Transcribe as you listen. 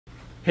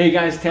Hey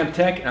guys, Temp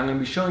Tech, and I'm going to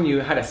be showing you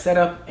how to set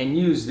up and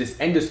use this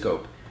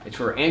endoscope. It's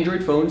for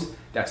Android phones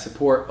that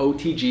support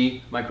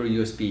OTG micro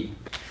USB.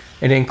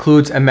 It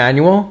includes a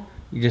manual.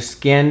 You just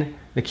scan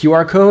the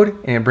QR code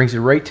and it brings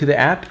you right to the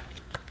app.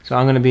 So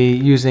I'm going to be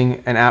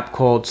using an app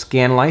called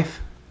Scan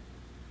Life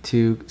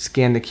to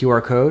scan the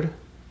QR code.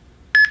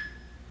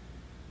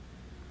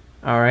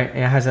 Alright,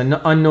 it has an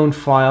unknown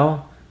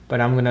file, but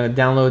I'm going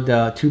to download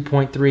the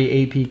 2.3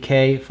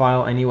 APK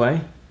file anyway.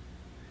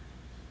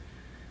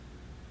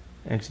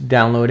 It's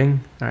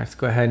downloading. Alright, let's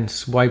go ahead and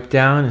swipe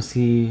down and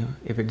see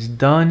if it's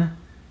done.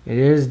 It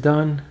is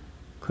done.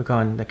 Click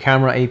on the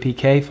camera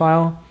APK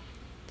file.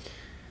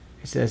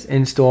 It says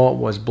install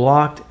was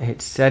blocked.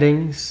 Hit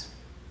settings.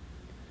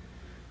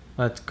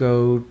 Let's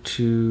go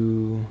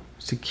to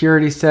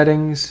security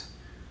settings.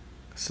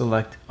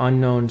 Select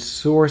unknown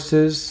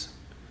sources.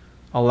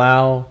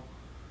 Allow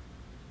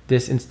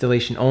this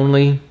installation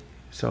only.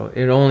 So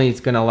it only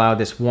is going to allow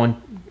this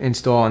one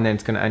install and then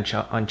it's going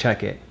to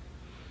uncheck it.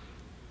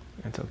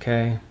 That's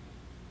okay.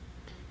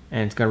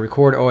 And it's going to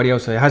record audio,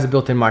 so it has a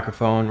built-in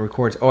microphone,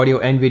 records audio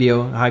and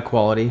video high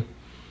quality,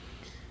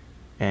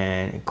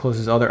 and it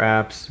closes other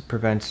apps,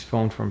 prevents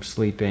phone from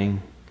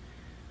sleeping,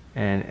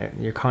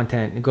 and your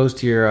content, it goes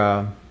to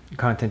your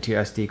content to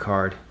your SD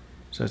card,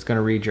 so it's going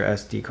to read your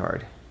SD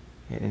card.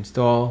 Hit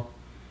install,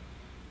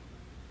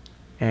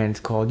 and it's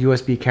called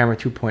USB Camera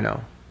 2.0.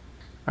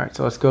 Alright,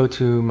 so let's go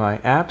to my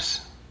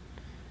apps,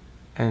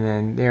 and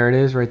then there it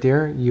is right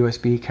there,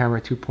 USB Camera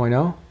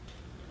 2.0.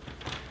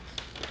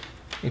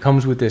 It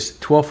comes with this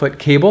 12-foot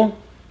cable,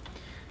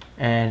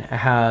 and it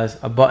has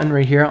a button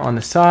right here on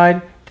the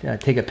side to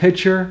take a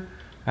picture.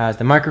 It has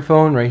the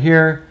microphone right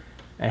here.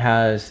 It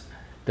has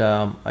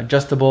the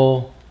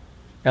adjustable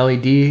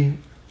LED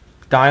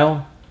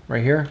dial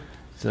right here,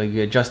 so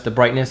you adjust the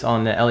brightness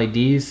on the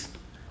LEDs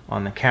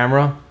on the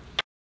camera.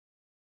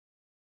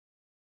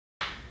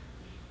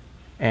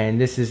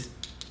 And this is,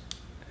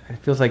 it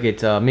feels like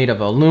it's made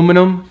of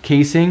aluminum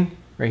casing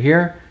right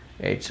here.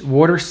 It's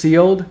water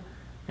sealed.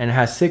 And it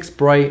has 6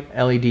 bright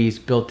LEDs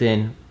built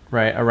in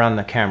right around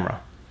the camera,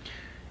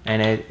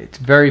 and it's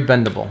very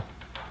bendable.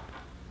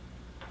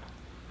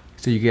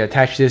 So you can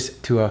attach this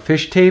to a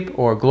fish tape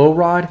or a glow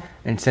rod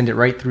and send it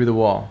right through the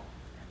wall.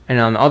 And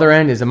on the other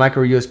end is a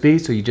micro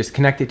USB, so you just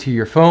connect it to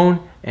your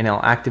phone and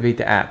it'll activate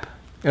the app.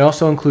 It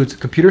also includes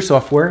computer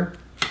software,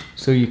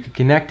 so you can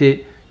connect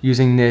it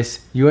using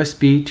this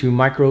USB to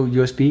micro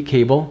USB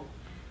cable.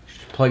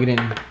 Just plug it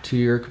in to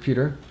your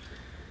computer,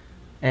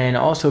 and it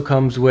also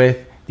comes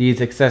with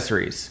these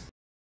accessories,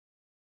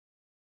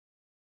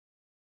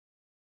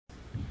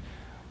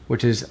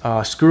 which is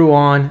a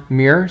screw-on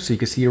mirror so you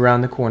can see around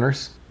the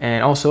corners,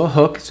 and also a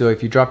hook, so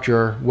if you dropped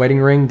your wedding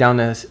ring down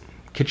the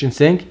kitchen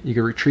sink, you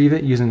can retrieve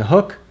it using the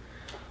hook,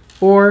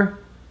 or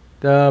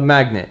the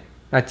magnet.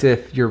 That's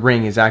if your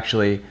ring is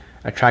actually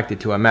attracted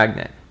to a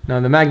magnet. Now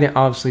the magnet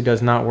obviously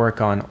does not work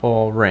on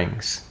all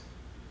rings,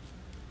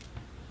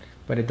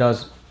 but it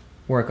does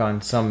work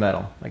on some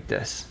metal like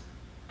this.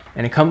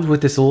 And it comes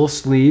with this little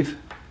sleeve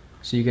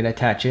so you can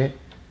attach it.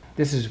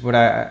 This is what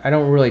I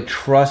don't really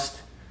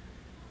trust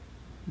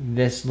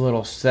this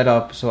little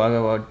setup, so I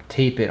will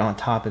tape it on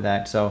top of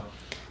that. So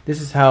this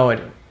is how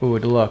it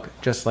would look,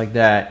 just like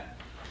that.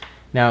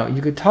 Now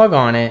you could tug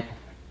on it,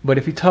 but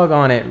if you tug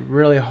on it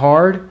really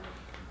hard,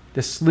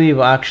 the sleeve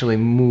will actually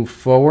move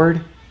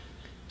forward.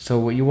 So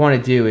what you want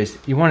to do is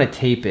you want to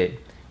tape it.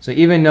 So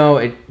even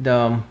though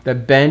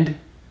the bend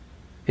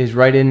is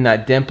right in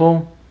that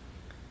dimple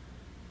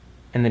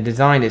and the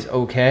design is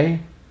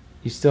okay,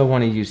 you still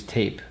want to use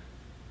tape.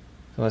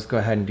 So let's go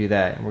ahead and do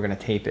that, and we're going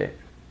to tape it.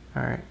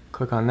 Alright,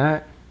 click on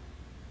that.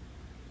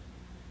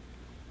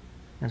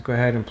 Let's go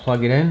ahead and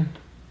plug it in.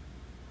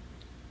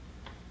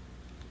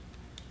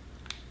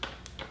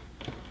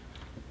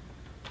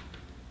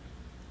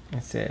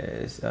 It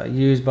says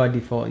use by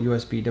default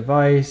USB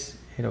device.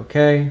 Hit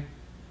OK.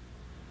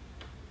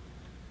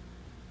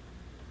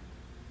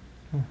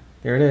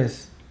 There it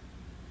is.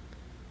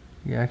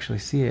 You can actually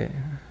see it.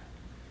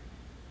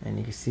 And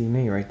you can see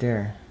me right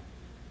there.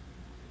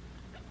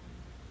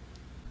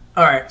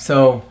 Alright,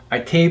 so I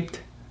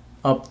taped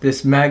up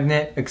this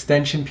magnet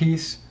extension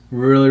piece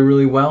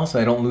really well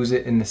so I don't lose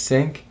it in the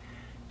sink.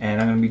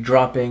 And I'm going to be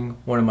dropping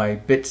one of my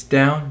bits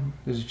down.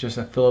 This is just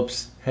a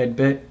Phillips head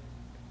bit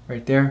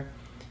right there.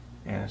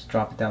 And let's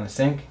drop it down the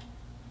sink.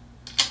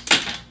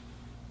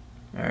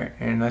 Alright,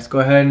 and let's go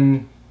ahead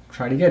and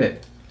try to get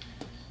it.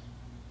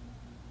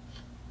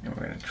 And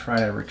we're going to try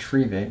to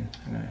retrieve it.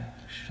 I'm going to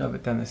shove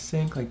it down the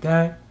sink like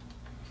that.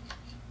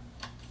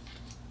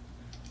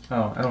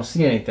 Oh, I don't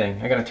see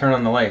anything. I gotta turn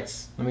on the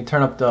lights. Let me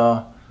turn up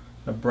the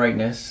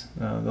brightness,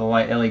 the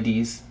light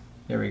LEDs.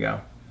 There we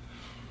go.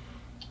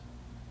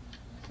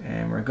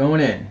 And we're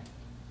going in.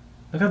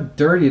 Look how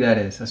dirty that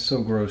is. That's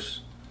so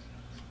gross.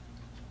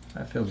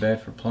 I feel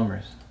bad for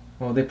plumbers.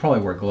 Well, they probably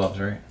wear gloves,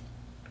 right?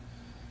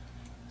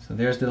 So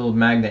there's the little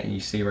magnet you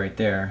see right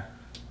there.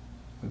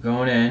 We're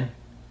going in.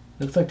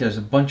 Looks like there's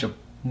a bunch of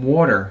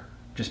water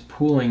just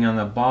pooling on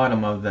the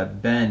bottom of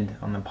that bend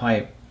on the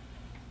pipe.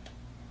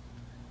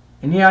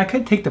 And yeah, I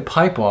could take the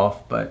pipe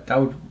off, but that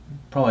would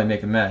probably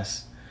make a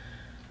mess.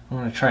 I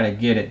want to try to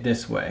get it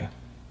this way.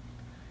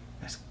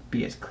 Let's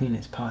be as clean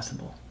as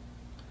possible.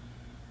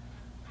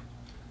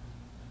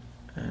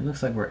 And it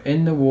looks like we're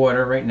in the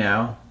water right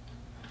now.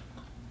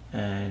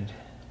 And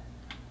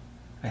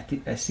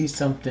I see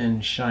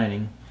something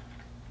shining.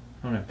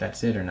 I don't know if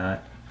that's it or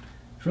not.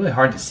 It's really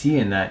hard to see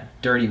in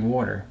that dirty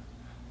water.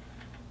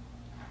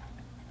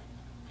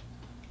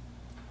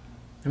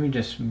 Let me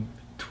just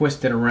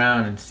twist it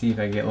around and see if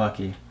I get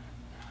lucky.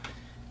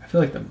 I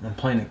feel like I'm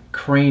playing a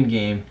crane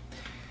game.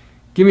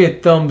 Give me a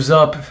thumbs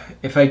up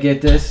if I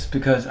get this,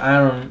 because I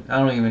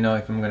don't even know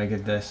if I'm gonna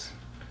get this.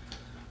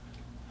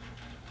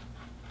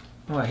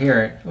 Oh, I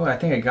hear it. Oh, I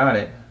think I got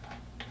it.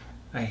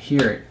 I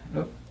hear it.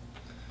 Oh.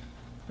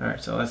 All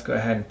right, so let's go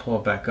ahead and pull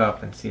it back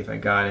up and see if I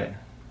got it.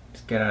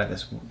 Let's get out of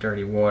this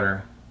dirty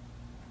water.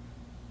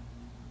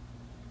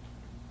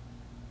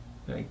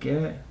 Did I get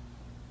it?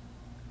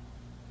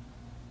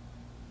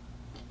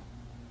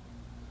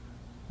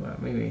 Well,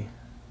 maybe.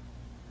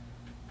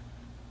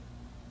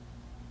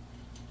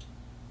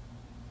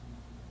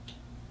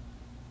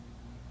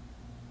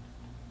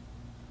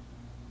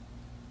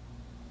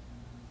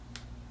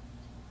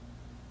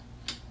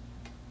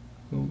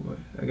 Ooh,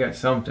 I got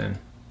something.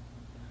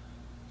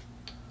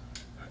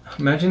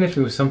 Imagine if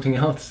it was something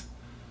else.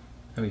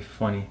 That'd be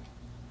funny.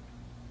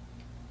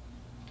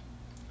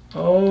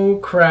 Oh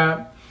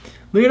crap.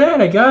 Look at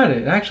that, I got it.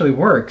 It actually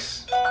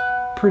works.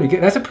 Pretty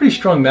good. That's a pretty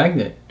strong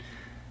magnet.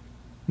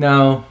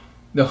 Now,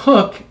 the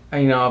hook,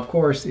 of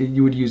course,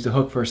 you would use the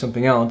hook for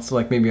something else,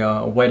 like maybe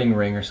a wedding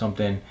ring or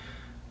something.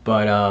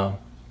 But,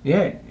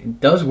 yeah, it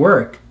does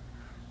work.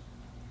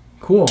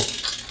 Cool.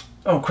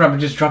 Oh, crap, I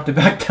just dropped it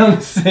back down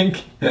the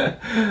sink.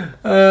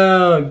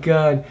 Oh,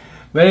 God.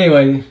 But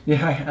anyway,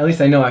 yeah, at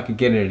least I know I could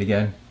get it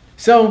again.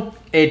 So,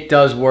 it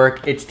does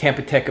work. It's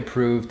Tampa Tech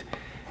approved.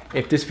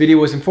 If this video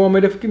was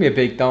informative, give me a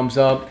big thumbs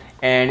up.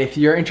 And if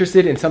you're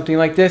interested in something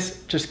like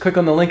this, just click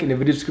on the link in the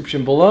video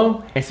description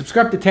below and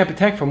subscribe to Tampa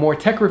Tech for more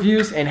tech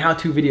reviews and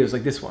how-to videos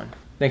like this one.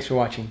 Thanks for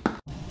watching.